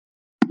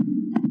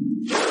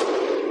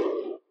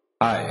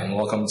Hi, and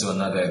welcome to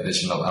another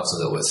edition of After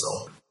the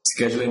Whistle.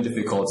 Scheduling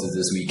difficulties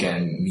this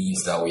weekend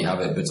means that we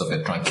have a bit of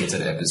a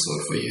truncated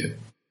episode for you.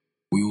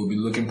 We will be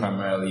looking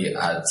primarily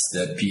at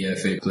the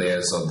PFA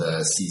Players of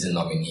the Season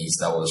nominees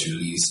that was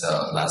released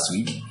last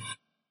week.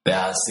 There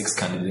are 6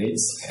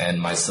 candidates, and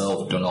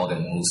myself, Donald,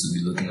 and Moose will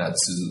be looking at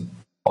 2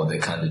 of the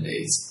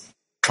candidates,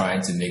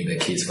 trying to make the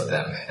case for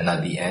them. And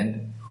at the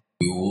end,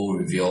 we will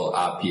reveal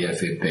our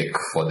PFA pick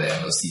for the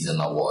end of season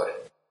award.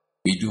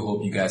 We do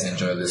hope you guys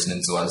enjoy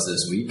listening to us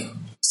this week.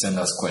 Send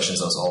us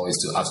questions as always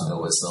to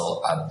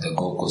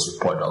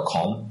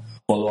afterthewhistle@thegoldcoastreport.com.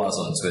 Follow us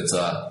on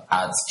Twitter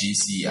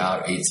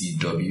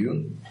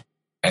 @GCR80W,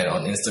 and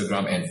on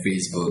Instagram and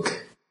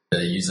Facebook, the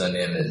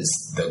username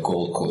is the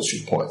Gold Coast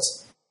Report.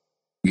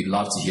 We'd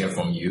love to hear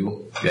from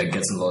you. We are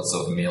getting lots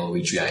of mail,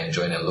 which we are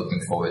enjoying and looking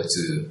forward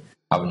to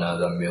have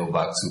another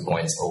Mailbag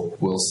 2.0.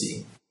 We'll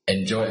see.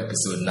 Enjoy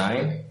episode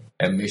 9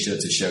 and make sure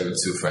to share with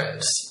 2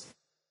 friends.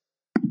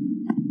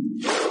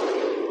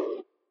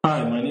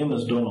 Hi, my name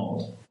is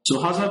Donald. So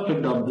Hazard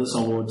picked up this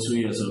award 2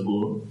 years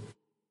ago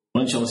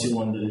when Chelsea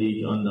won the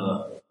league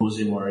under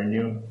Jose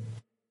Mourinho.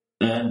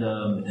 And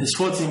his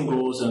 14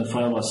 goals and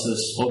 5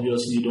 assists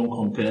obviously don't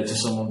compare to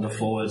some of the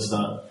forwards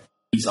that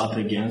he's up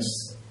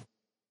against.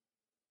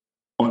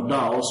 That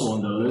are also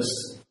on the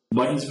list.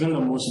 But he's been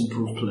the most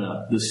improved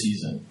player this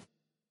season.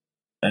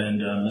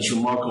 And it's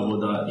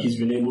remarkable that he's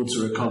been able to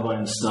recover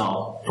in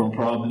style from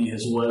probably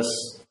his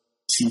worst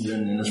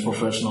season in his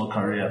professional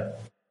career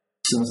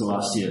since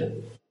last year.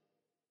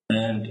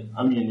 And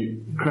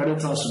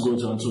credit has to go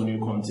to Antonio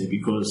Conte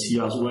because he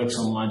has worked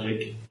some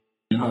magic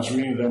and has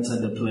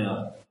reinvented the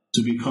player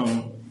to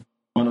become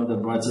one of the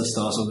brightest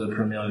stars of the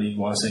Premier League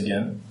once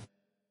again.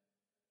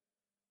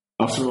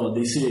 After all,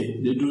 they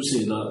do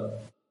say that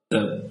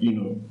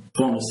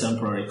form is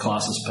temporary,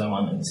 class is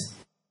permanent.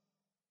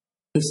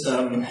 His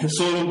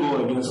solo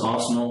goal against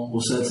Arsenal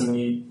will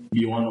certainly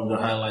be one of the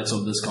highlights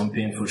of this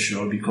campaign for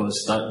sure,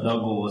 because that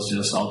goal was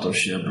just out of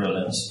sheer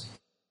brilliance.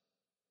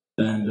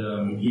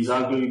 And he's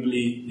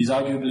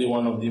arguably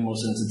one of the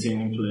most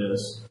entertaining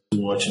players to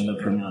watch in the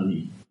Premier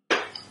League.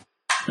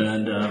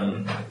 And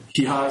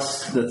he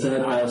has the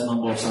 3rd highest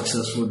number of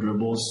successful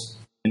dribbles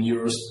in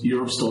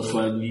Europe's top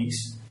 5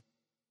 leagues.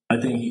 I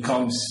think he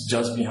comes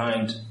just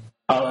behind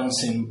Alan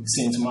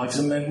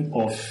Saint-Maximin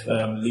of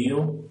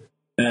Lille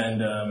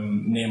and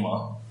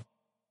Neymar.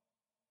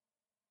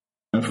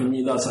 And for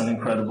me, that's an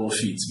incredible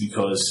feat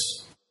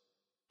because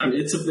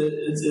it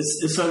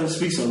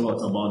speaks a lot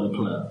about the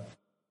player.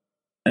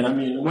 And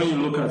when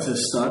you look at his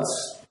stats,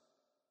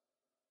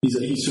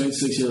 he's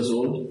 26 years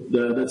old.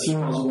 The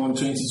team has won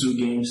 22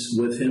 games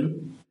with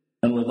him,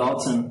 and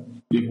without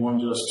him, they've won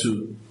just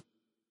 2.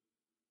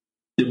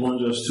 They've won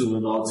just 2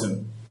 without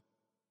him.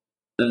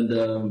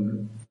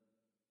 And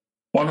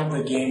one of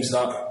the games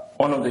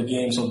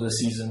of the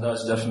season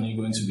that's definitely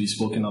going to be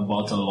spoken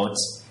about a lot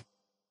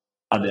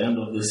at the end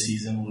of the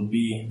season will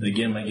be the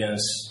game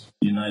against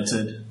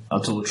United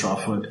at Old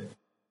Trafford,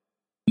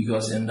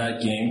 because in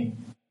that game,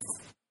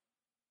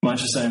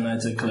 Manchester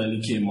United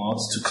clearly came out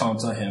to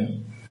counter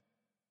him.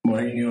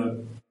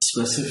 Mourinho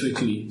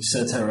specifically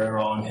set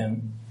Herrera on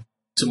him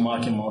to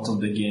mark him out of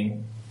the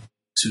game,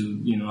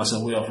 as a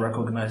way of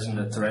recognizing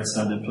the threats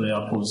that the player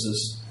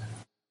poses.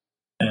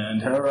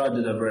 And Herrera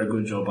did a very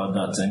good job at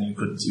that, and you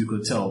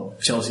could tell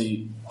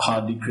Chelsea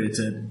hardly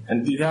created,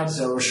 and they had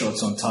 0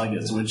 shots on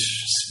target,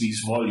 which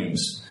speaks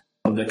volumes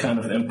of the kind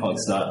of impact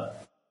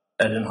that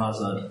Eden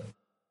Hazard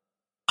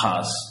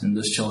has in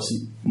this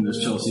Chelsea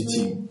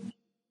team.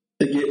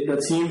 The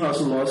team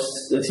has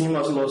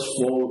lost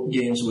 4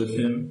 games with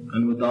him,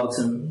 and without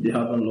him, they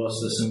haven't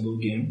lost a single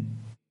game.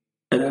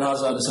 Eden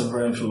Hazard is a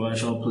very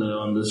influential player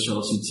on this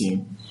Chelsea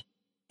team.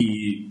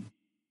 He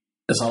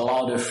has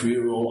allowed a free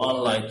role,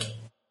 unlike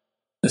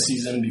the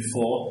season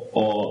before,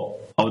 or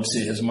I would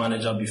say his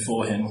manager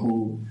before him,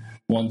 who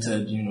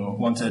wanted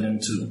him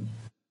to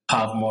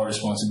have more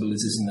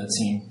responsibilities in the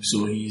team.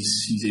 So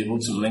he's able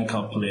to link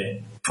up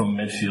play from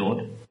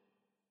midfield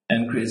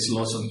and try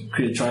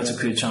to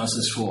create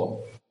chances for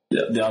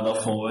the other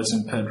forwards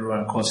in Pedro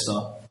and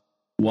Costa,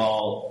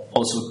 while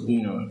also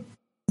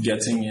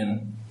getting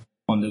in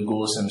on the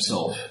goals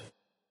himself.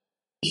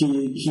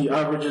 He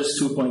averages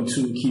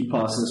 2.2 key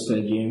passes per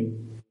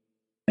game,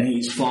 and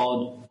he's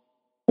fouled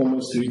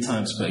almost 3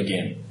 times per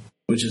game,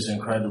 which is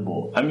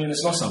incredible.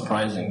 It's not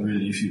surprising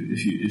really if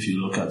you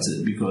look at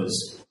it,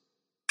 because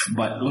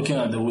by looking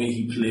at the way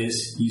he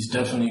plays, he's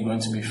definitely going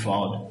to be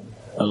fouled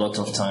a lot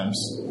of times.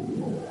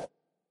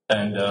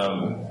 And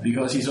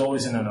because he's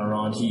always in and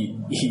around,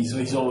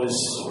 he's always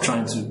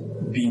trying to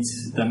beat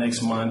the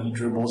next man. He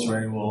dribbles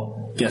very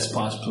well, gets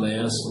past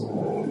players,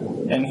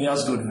 and he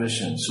has good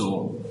vision.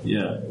 So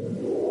yeah,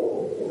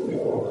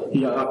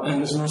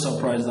 and it's no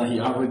surprise that he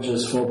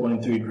averages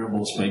 4.3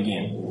 dribbles per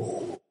game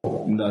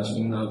in that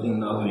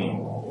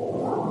lane.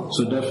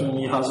 So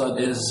definitely Hazard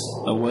is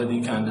a worthy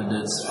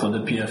candidate for the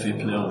PFA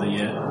Player of the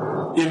Year,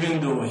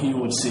 even though he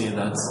would say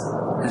that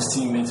his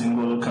teammate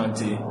N'Golo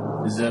Kante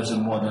deserves it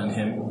more than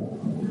him.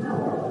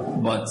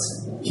 But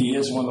he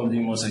is one of the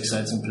most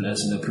exciting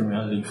players in the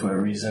Premier League for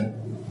a reason,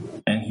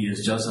 and he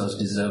is just as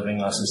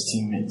deserving as his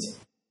teammates.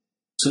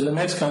 So the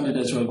next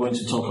candidate we're going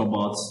to talk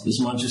about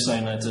is Manchester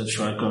United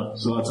striker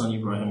Zlatan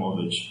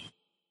Ibrahimovic.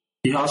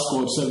 He has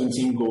scored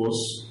 17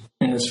 goals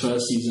in his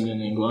first season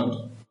in England,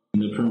 in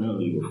the Premier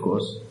League, of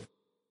course.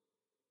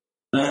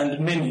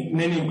 And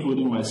many,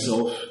 including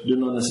myself, do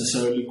not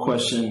necessarily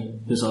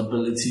question his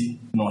ability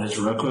nor his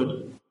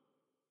record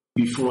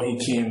before he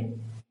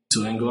came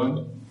to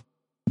England.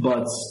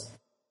 But,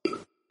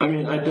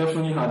 I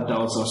definitely had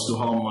doubts as to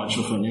how much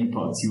of an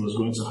impact he was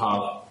going to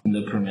have in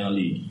the Premier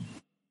League.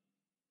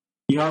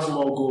 He has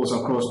more goals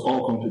across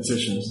all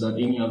competitions than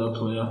any other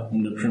player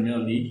in the Premier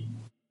League.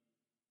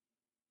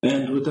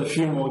 And with a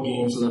few more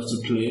games left to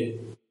play,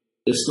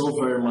 is still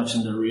very much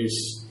in the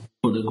race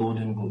for the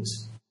Golden Boot.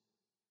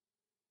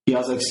 He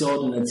has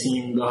excelled in a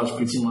team that has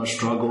pretty much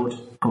struggled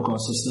for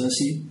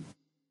consistency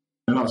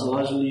and has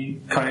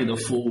largely carried the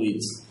full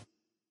weight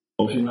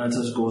of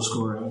United's goal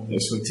scoring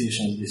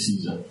expectations this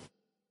season.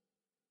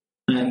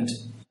 And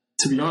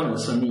to be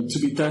honest, to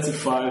be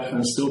 35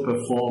 and still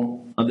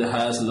perform at the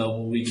highest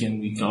level week in,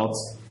 week out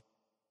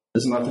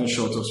is nothing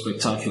short of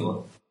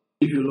spectacular.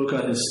 If you look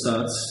at his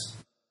stats,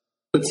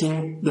 the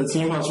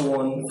team has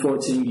won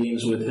 14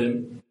 games with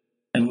him,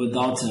 and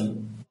without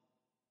him,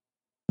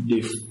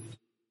 they've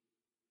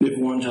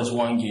won just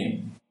one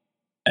game.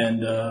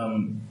 And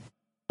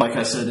like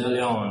I said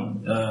earlier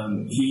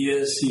on, he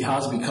is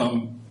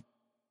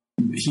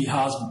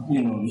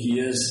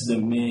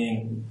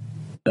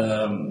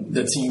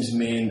the team's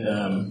main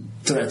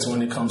threat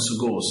when it comes to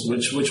goals,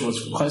 which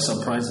was quite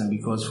surprising,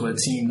 because for a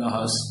team that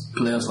has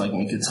players like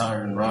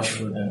Mkhitaryan,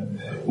 Rashford and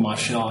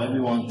Martial,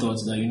 everyone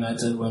thought that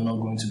United were not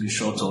going to be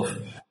short of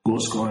goal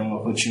scoring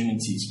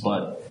opportunities,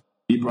 but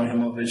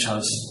Ibrahimovic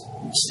has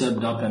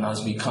stepped up and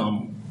has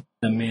become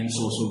the main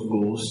source of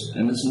goals,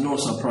 and it's no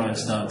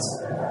surprise that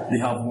they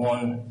have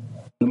won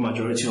the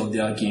majority of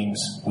their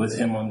games with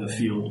him on the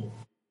field.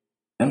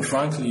 And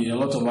frankly, a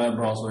lot of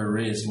eyebrows were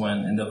raised when,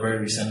 in the very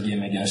recent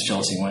game against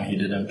Chelsea, when he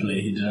didn't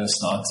play, he didn't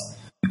start,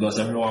 because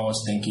everyone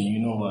was thinking, you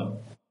know what,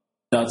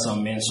 that's our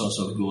main source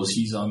of goals,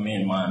 he's our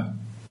main man,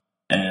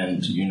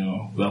 and,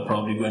 we're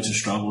probably going to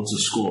struggle to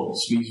score. It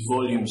speaks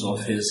volumes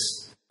of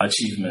his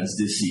achievements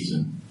this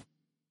season.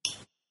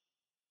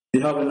 They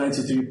have a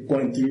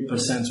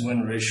 93.3%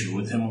 win ratio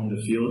with him on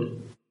the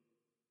field.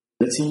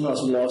 The team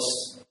hasn't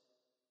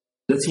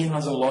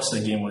lost a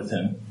game with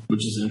him,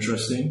 which is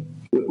interesting.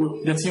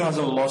 The team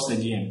hasn't lost a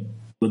game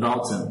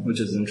without him, which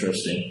is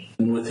interesting.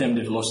 And with him,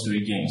 they've lost 3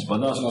 games. But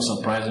that's not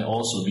surprising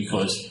also,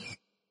 because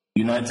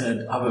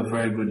United have a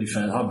very good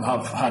defense,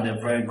 have had a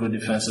very good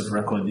defensive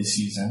record this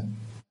season.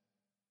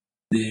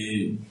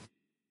 The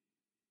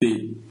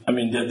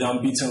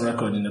unbeaten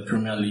record in the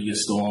Premier League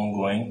is still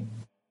ongoing.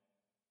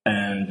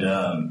 And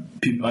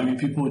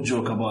people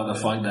joke about the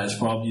fact that it's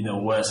probably the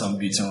worst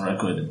unbeaten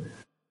record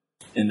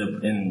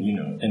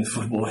in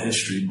football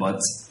history, but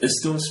it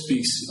still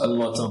speaks a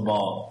lot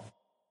about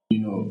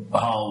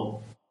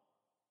how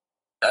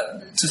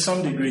to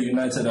some degree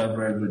United are a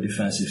very good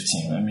defensive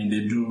team.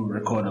 They do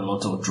record a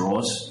lot of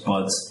draws,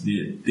 but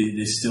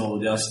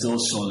they are still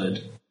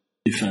solid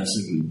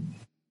defensively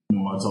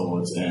no matter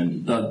what,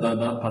 and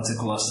that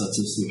particular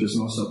statistic is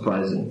not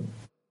surprising.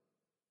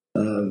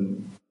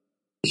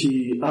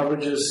 He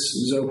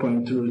averages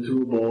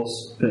 0.22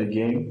 balls per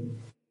game,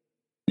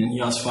 and he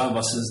has 5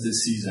 assists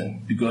this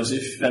season.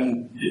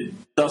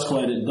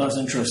 That's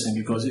interesting,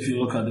 because if you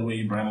look at the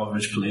way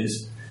Ibrahimovic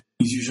plays,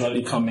 he's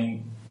usually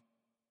coming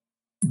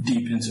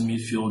deep into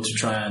midfield to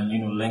try and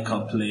link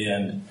up play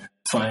and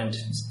find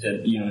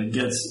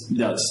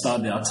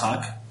start the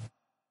attack,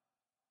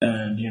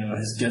 and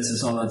gets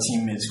his other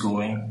teammates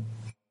going.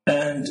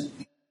 And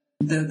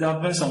there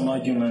have been some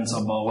arguments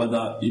about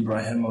whether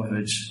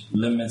Ibrahimovic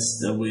limits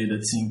the way the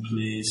team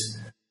plays,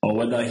 or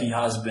whether he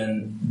has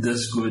been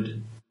this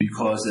good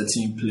because the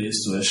team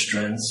plays to his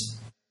strengths.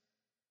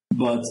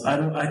 But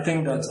I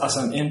think that as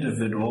an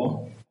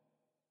individual,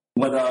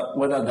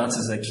 whether that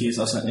is the case,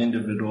 as an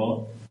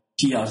individual,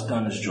 he has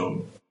done his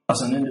job.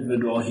 As an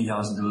individual, he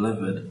has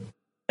delivered,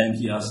 and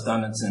he has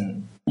done it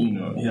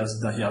he has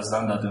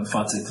done that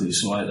emphatically.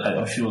 So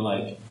I feel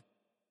like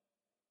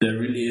there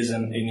really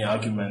isn't any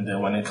argument there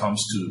when it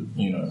comes to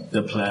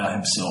the player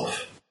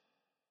himself,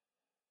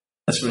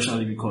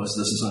 especially because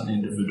this is an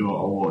individual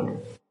award.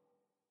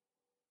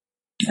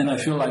 And I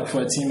feel like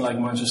for a team like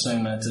Manchester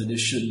United,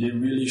 they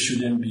really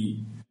shouldn't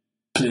be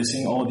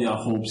placing all their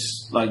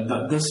hopes like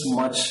that. This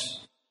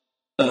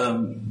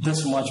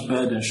much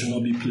burden should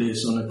not be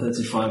placed on a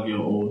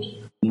 35-year-old,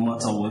 no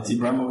matter what.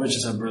 Ibrahimovic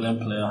is a brilliant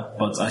player,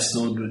 but I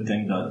still do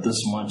think that this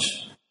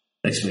much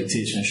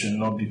expectation should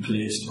not be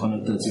placed on a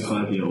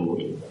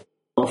 35-year-old.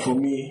 But for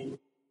me,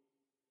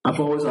 I've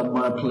always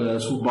admired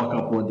players who back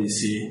up what they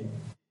say,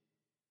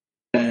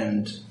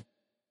 and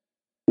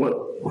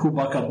who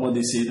back up what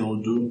they say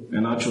they'll do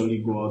and actually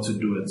go out to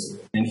do it.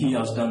 And he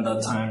has done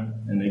that time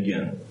and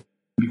again.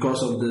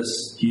 Because of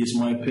this, he is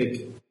my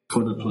pick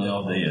for the Player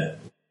of the Year.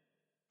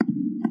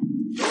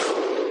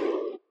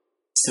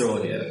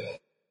 Cyril here.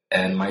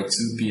 And my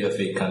two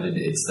PFA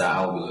candidates that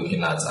I'll be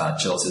looking at are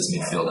Chelsea's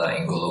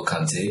midfielder N'Golo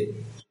Kante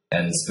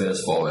and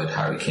Spurs forward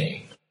Harry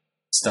Kane.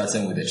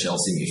 Starting with the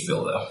Chelsea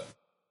midfielder.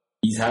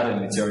 He's had a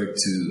meteoric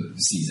 2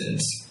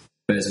 seasons.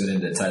 First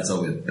winning the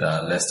title with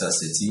Leicester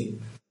City,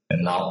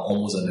 and now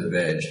almost on the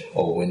verge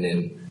of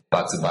winning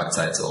back-to-back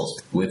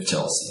titles with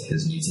Chelsea,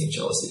 his new team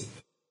Chelsea.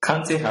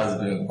 Kante has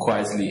been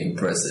quietly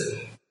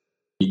impressive.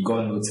 He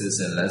got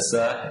noticed in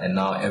Leicester, and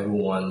now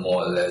everyone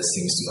more or less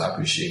seems to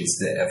appreciate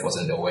the effort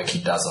and the work he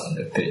does on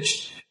the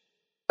pitch.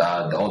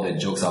 All the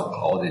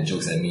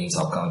jokes and memes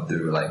have come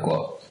through. Like,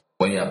 well,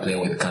 when you're playing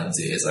with Kante,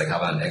 it's like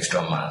having an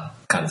extra man.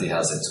 Kante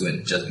has a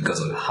twin just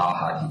because of how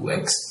hard he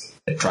works,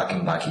 the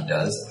tracking back he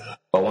does.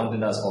 But one thing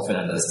that's often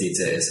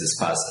understated is his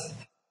passing.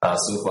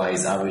 So far,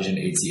 he's averaging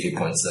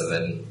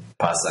 88.7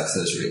 pass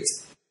success rate.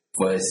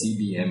 For a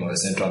CBM or a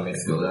central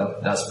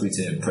midfielder, that's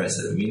pretty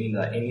impressive, meaning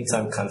that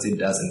anytime Kante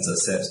does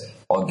intercept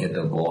or get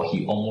the ball,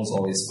 he almost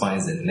always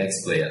finds the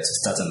next player to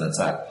start an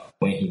attack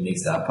when he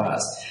makes that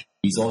pass.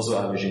 He's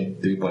also averaging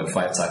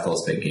 3.5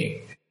 tackles per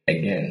game.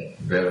 Again,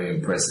 very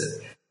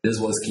impressive. This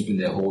was keeping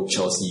the whole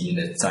Chelsea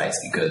unit tight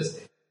because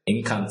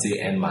in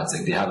Kante and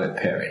Matic, they have a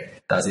pairing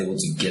that's able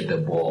to get the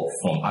ball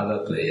from other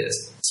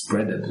players,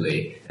 spread the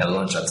play, and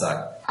launch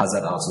attack.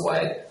 Hazard out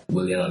wide,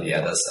 Willian on the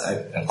other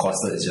side, and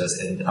Costa is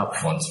just up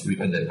front,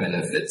 reaping the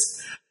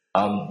benefits.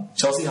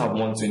 Chelsea have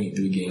won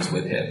 23 games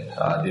with him.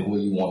 They've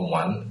only won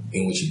one,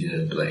 in which he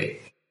didn't play.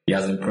 He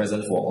has been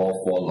present for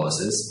all 4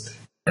 losses,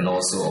 and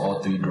also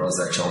all 3 draws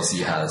that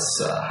Chelsea has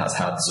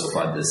had so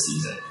far this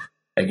season.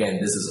 Again,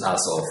 this is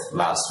as of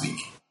last week.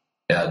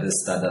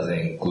 This stat doesn't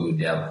include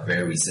their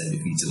very recent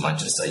defeat to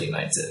Manchester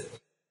United.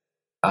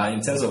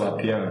 In terms of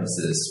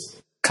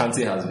appearances,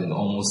 Kante has been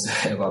almost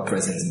ever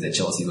present in the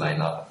Chelsea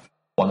lineup.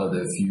 One of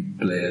the few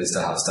players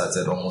that have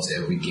started almost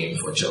every game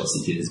for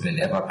Chelsea. He has been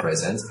ever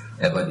present,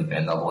 ever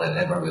dependable, and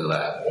ever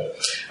reliable.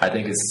 I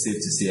think it's safe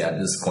to say at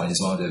this point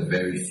he's one of the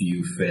very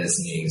few first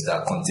names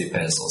that Conte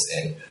pencils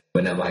in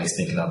whenever he's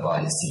thinking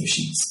about his team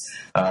sheets.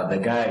 The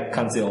guy,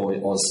 Kante,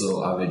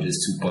 also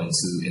averages 2.2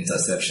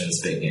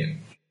 interceptions per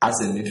game. As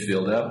a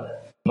midfielder,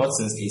 not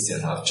since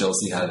Asian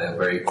Chelsea had a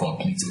very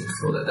complete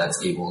midfielder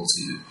that's able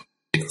to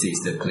dictate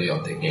the play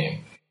of the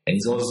game. And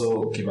he's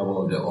also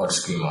capable of the odd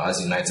screamer. As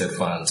United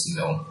fans,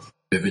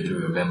 vividly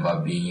remember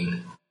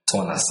being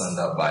torn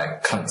asunder by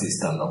Kante's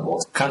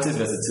thunderbolts. Kante's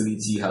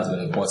versatility has been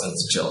important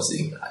to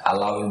Chelsea,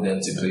 allowing them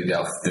to play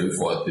their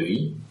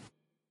 3-4-3,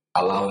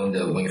 allowing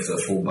the wings,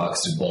 the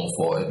fullbacks to bomb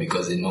forward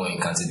because they know in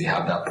Kante they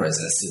have that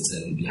presence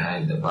sitting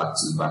behind the back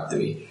 2, back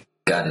 3,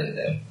 guarding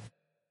them.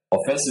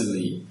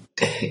 Offensively,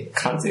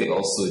 Kante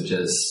also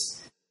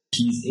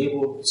he's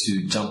able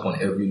to jump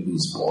on every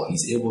loose ball.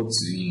 He's able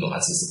to,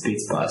 anticipate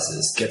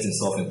passes, get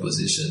himself in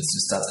positions to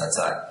start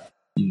attack,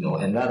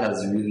 and that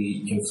has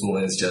really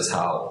influenced just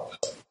how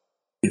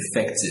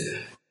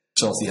effective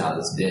Chelsea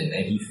has been.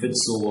 And he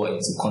fits so well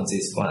into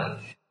Conte's plan.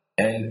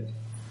 And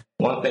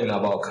one thing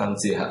about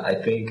Kante,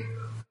 I think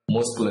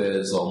most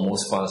players or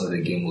most fans of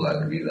the game will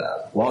agree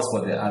that whilst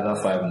for the other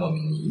 5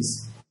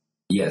 nominees,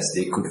 yes,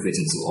 they could fit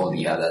into all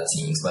the other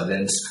teams, but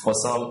then for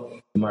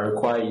some, it might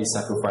require you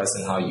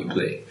sacrificing how you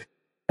play.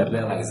 A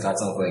player like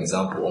Zlatan, for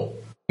example,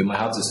 you might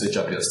have to switch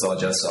up your style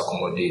just to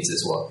accommodate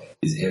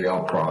his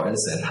aerial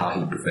prowess and how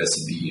he prefers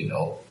to be,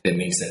 the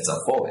main centre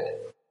forward.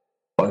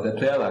 But the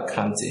player like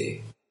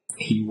Kante,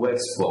 he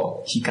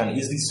can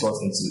easily slot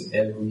into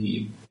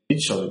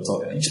each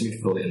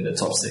midfielder in the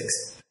top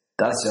 6.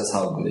 That's just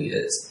how good he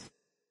is.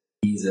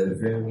 He's a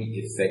very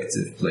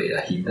effective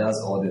player. He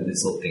does all the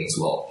little things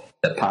well.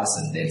 The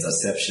passing, the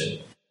interception,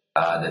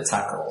 the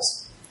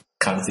tackles.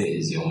 Kante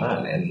is your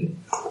man, and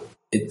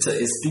it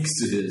speaks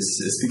to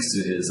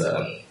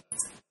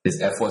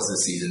his efforts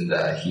this season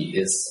that he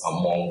is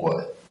among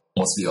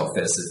mostly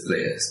offensive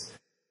players.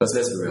 Because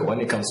let's be real, when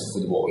it comes to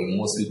football, we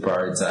mostly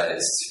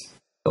prioritize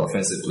the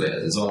offensive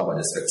players. It's all about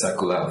the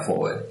spectacular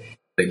forward,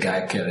 the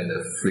guy killing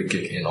the free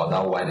kick,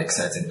 that wide,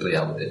 exciting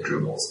player with the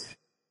dribbles.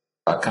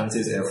 But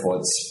Kante's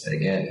efforts,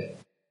 again,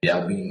 they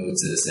are being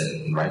noticed,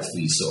 and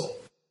rightfully so.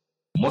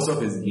 Most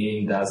of his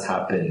game does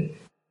happen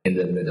in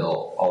the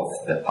middle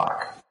of the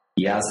park.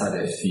 He has had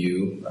a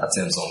few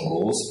attempts on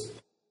goals,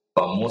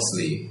 but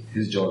mostly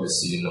his job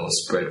is to,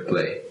 spread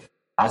play.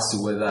 As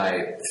to whether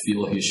I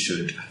feel he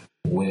should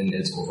win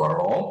it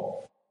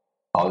overall,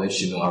 I'll let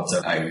you know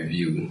after I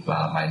review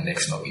my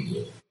next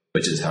nominee,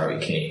 which is Harry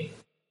Kane.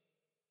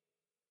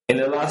 In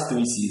the last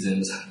 3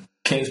 seasons,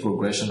 Kane's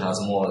progression has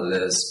more or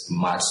less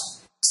matched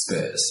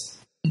Spurs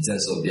in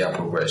terms of their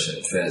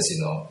progression. First,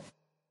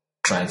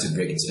 trying to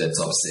break into the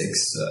top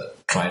 6,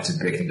 trying to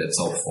break into the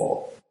top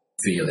 4,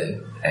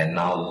 failing, and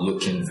now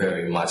looking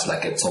very much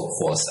like a top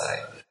 4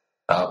 side.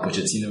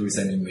 Pochettino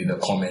recently made a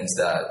comment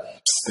that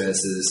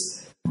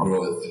Spurs'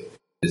 growth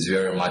is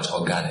very much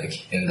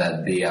organic in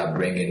that they are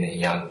bringing in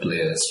young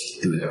players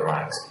through the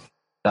ranks.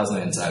 That's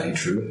not entirely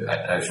true.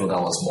 I feel that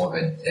was more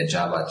of a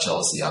jab at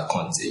Chelsea, at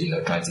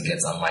Conte, trying to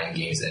get some mind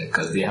games in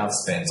because they have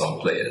spent on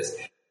players.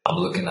 I'm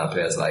looking at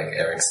players like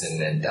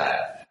Eriksen and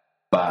Dyer.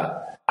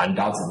 But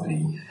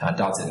undoubtedly,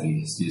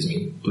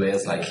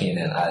 players like Kane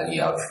and Ali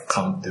have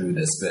come through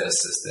the Spurs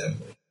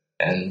system,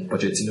 and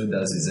Pochettino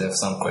does deserve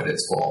some credit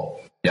for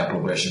their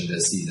progression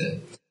this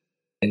season.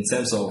 In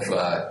terms of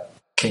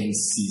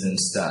Kane's season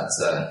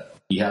stats,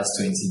 he has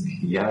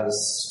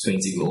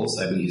 20 goals.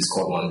 I believe he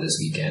scored one this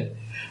weekend.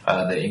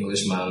 The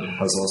Englishman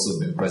has also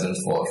been present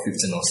for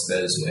 15 of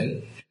Spurs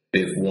win.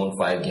 They've won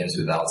 5 games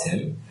without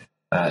him.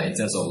 In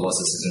terms of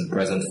losses, he's been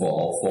present for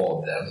all 4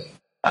 of them.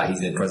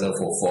 He's been present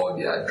for 4 of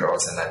their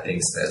draws, and I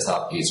think Spurs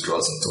have 8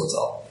 draws in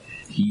total.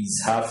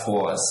 He's had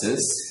 4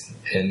 assists.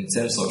 In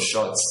terms of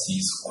shots,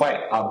 he's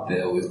quite up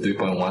there with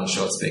 3.1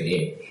 shots per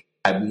game.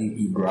 I believe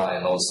Ibra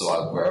and also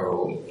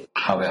Aguero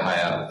have a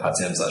higher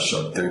attempts at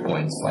shot,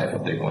 3.5 or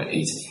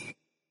 3.8.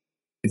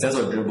 In terms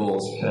of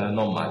dribbles,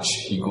 not much.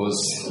 He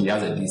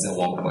has a decent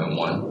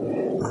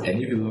 1.1.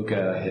 And if you look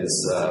at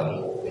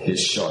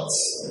his shots,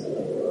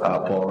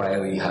 Paul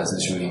Riley has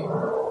this really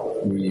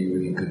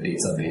good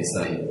database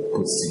that he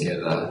puts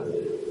together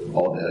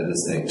all the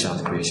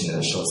chance creation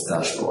and shots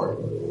dashboard.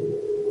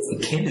 So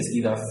Kane is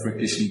either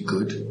freakishly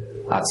good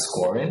at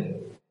scoring,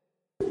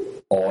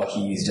 or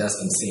he's just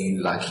insanely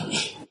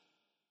lucky.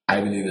 I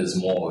believe it's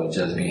more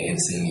just being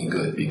insanely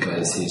good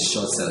because his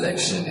shot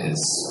selection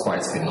is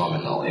quite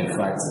phenomenal. In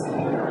fact,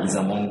 he's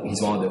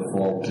one of the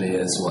 4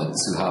 players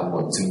to have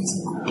 20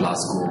 plus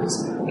goals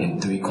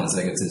in 3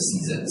 consecutive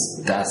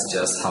seasons. That's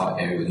just how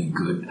really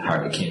good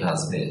Harry Kane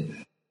has been.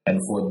 And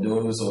for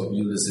those of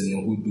you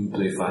listening who do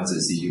play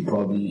fantasy, you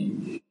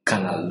probably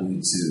can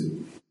allude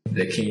to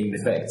the Kane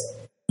effect.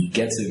 You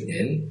get him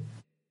in,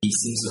 he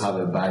seems to have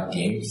a bad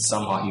game.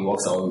 Somehow he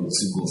walks out with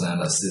 2 goals and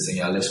an assist, and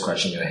you're left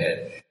scratching your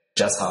head.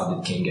 Just how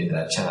did Kane get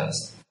that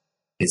chance?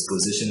 His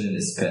positioning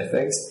is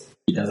perfect.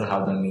 He doesn't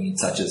have that many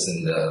touches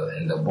in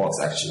the box,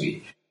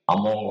 actually.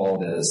 Among all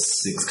the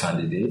 6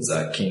 candidates,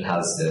 Kane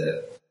has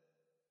the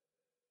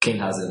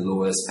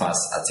lowest pass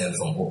attempt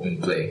from open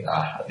play.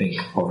 I think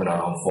hovering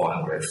around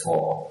 400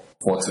 for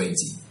 420.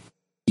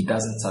 He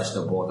doesn't touch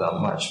the ball that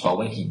much, but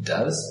when he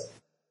does,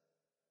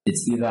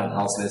 it's either an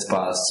outlet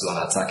pass to an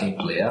attacking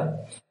player,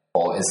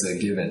 or it's a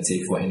give and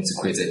take for him to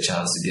create a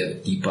chance to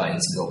get deeper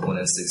into the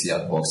opponent's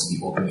 6-yard box to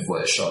be open for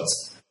a shot,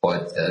 or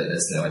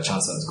there's a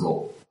chance at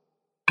goal.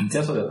 In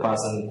terms of the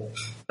passing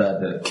that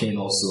the Kane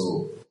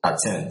also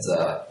attempts,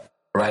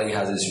 Riley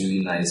has this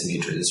really nice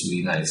matrix, this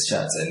really nice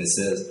chart, and it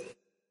says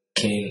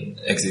Kane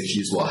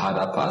executes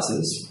harder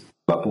passes,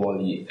 but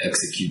poorly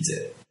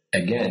executed.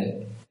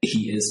 Again,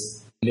 he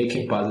is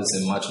making passes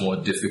in much more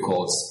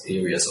difficult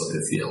areas of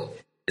the field.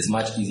 It's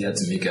much easier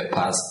to make a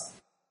pass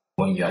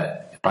when you're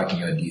packing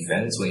your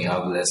defense, when you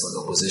have less of the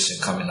opposition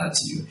coming at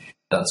you,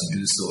 than to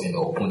do so in the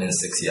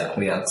opponent's 6-yard,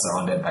 where you're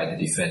surrounded by the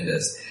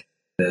defenders,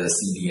 the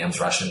CDMs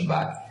rushing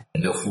back,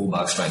 and the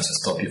fullbacks trying to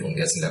stop you from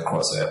getting the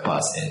cross or a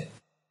pass in.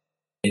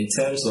 In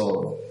terms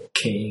of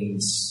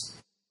Kane's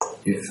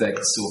effect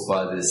so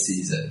far this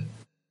season,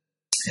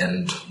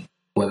 and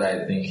whether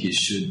I think he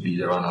should be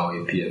the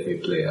runaway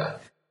PFA player,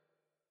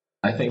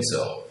 I think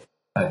so,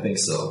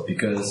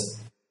 because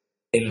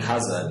in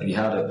Hazard, we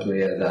had a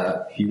player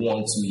that he won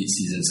 2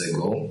 seasons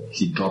ago.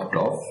 He dropped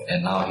off,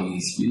 and now he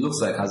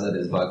looks like Hazard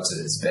is back to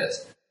his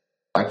best.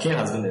 But Kane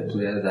has been a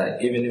player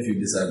that, even if you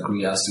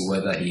disagree as to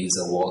whether he is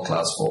a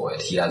world-class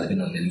forward, he has been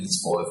an elite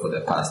forward for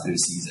the past 3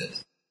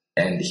 seasons.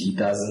 And he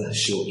doesn't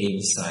show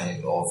any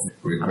sign of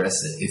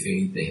regressing. If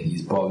anything,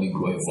 he's probably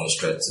growing from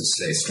strength to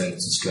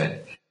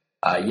strength.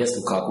 Yes,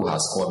 Lukaku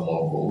has scored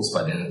more goals,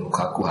 but then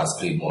Lukaku has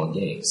played more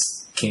games.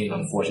 Kane,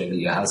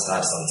 unfortunately, has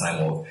had some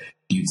time off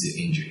due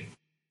to injury.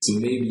 So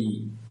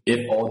maybe,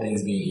 if all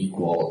things being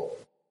equal,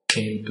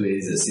 Kane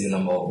plays the same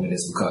number of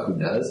minutes Lukaku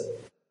does,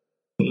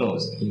 who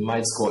knows? He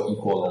might score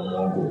equal or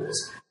more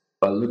goals.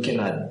 But looking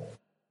at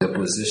the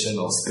position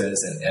of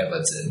Spurs and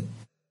Everton,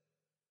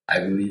 I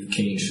believe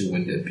Kane should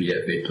win the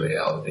PFA Player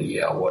of the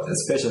Year award,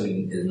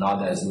 especially now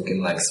that it's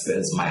looking like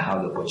Spurs might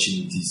have the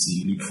opportunity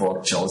to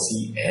leapfrog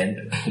Chelsea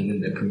and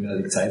win the Premier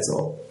League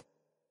title.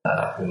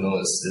 Who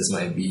knows? This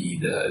might be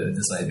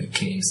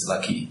Kane's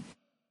lucky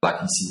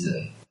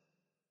season.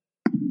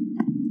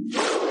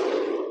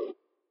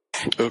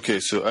 Okay,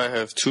 so I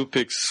have 2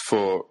 picks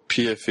for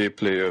PFA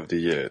Player of the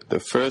Year. The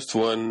first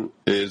one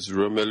is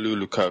Romelu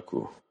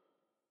Lukaku.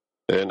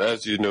 And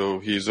as you know,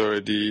 he's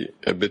already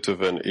a bit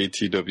of an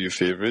ATW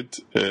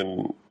favorite.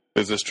 And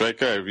as a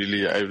striker, I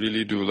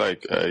really do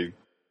like. I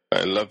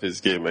love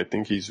his game. I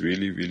think he's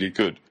really, really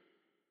good.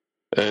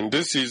 And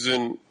this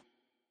season,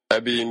 I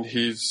mean,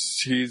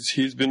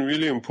 he's been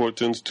really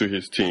important to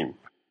his team.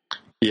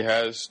 He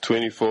has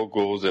 24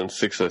 goals and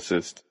 6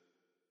 assists.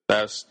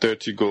 That's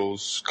 30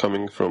 goals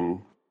coming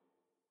from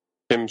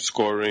him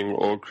scoring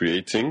or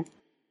creating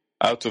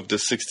out of the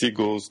 60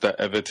 goals that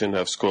Everton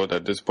have scored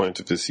at this point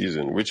of the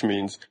season, which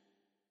means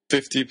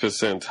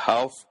 50%,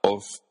 half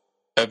of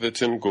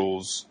Everton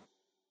goals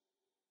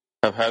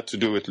have had to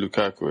do with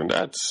Lukaku, and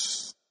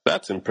that's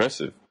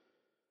impressive.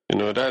 You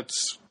know,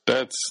 that's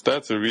a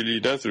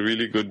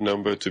really good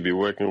number to be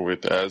working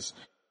with as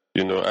a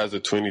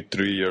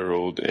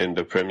 23-year-old in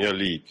the Premier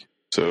League.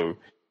 So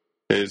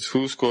His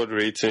who scored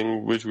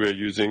rating, which we're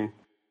using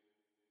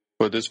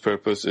for this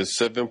purpose, is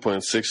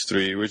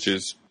 7.63, which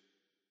is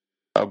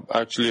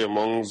actually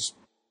amongst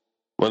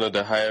one of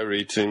the higher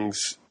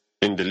ratings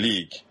in the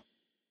league.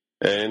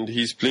 And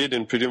he's played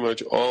in pretty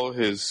much all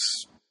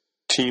his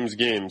team's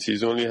games.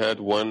 He's only had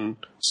one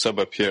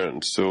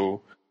sub-appearance.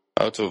 So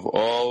out of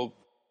all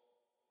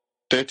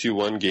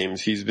 31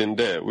 games, he's been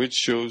there, which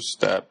shows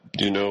that,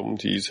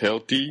 he's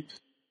healthy,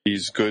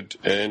 he's good,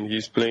 and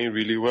he's playing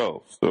really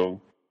well. So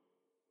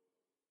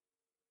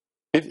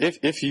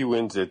if he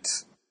wins it,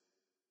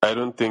 I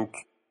don't think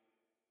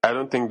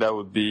that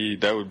would be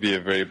a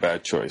very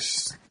bad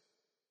choice.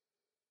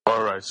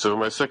 All right, so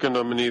my second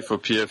nominee for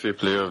PFA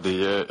Player of the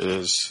Year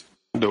is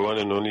the one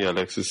and only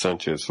Alexis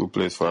Sanchez, who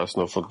plays for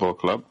Arsenal Football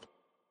Club.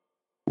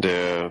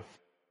 The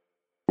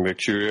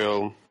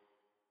mercurial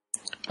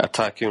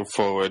attacking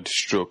forward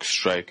stroke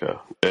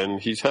striker.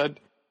 And he's had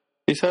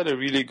a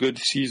really good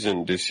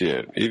season this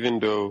year, even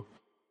though,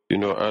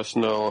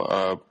 Arsenal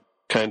are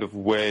kind of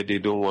where they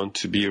don't want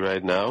to be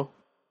right now.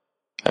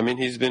 I mean,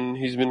 he's been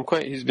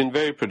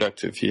very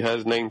productive. He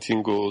has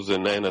 19 goals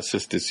and 9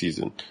 assists this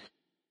season.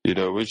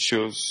 Which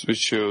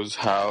shows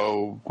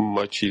how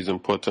much he's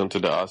important to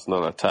the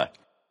Arsenal attack.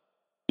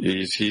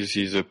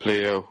 He's a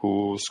player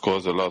who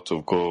scores a lot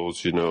of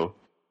goals,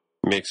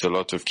 makes a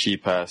lot of key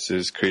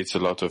passes, creates a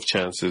lot of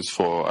chances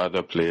for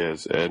other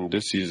players. And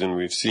this season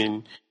we've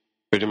seen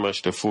pretty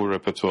much the full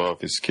repertoire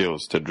of his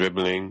skills, the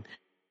dribbling,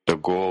 the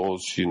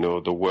goals,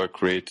 the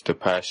work rate, the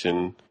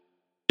passion.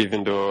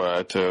 Even though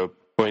at a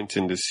point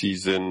in the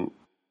season,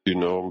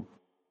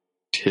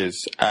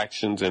 his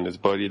actions and his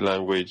body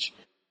language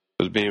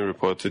was being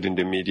reported in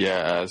the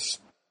media as,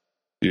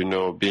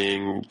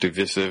 being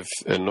divisive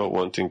and not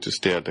wanting to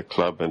stay at the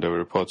club, and there were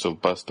reports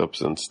of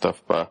bust-ups and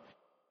stuff. But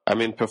I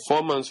mean,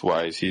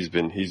 performance-wise, he's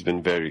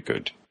been very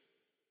good.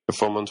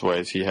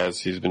 Performance-wise,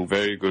 he's been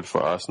very good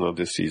for Arsenal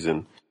this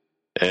season.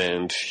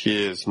 And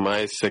he is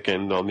my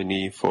second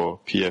nominee for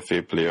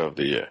PFA Player of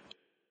the Year.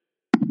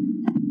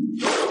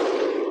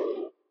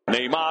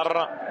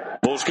 Neymar,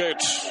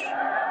 Busquets.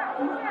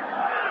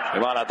 Se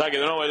va al ataque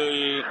de nuevo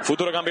el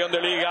futuro campeón de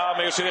Liga.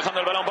 Messi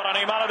dejando el balón para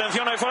Neymar.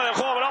 Atención, ahí fuera del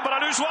juego. Balón para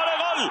Luis Suárez.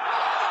 ¡Gol!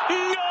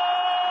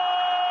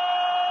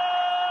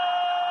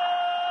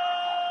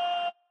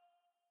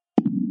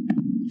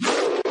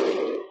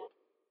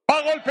 Va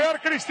a golpear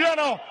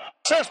Cristiano.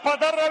 Se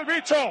espatarra el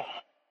bicho.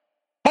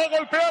 Va a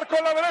golpear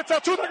con la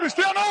derecha. Chuta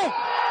Cristiano.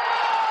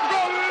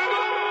 ¡Gol!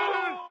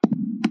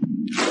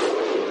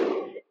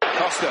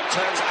 Costa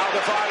turns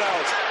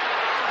Alderweireld.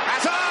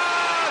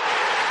 Hazard!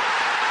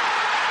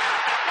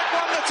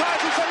 Won the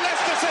title for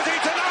Leicester City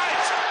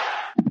tonight.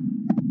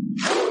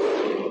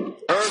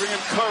 Irving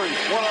and Curry,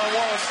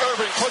 one-on-one.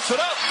 Irving puts it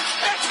up.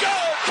 Let's go!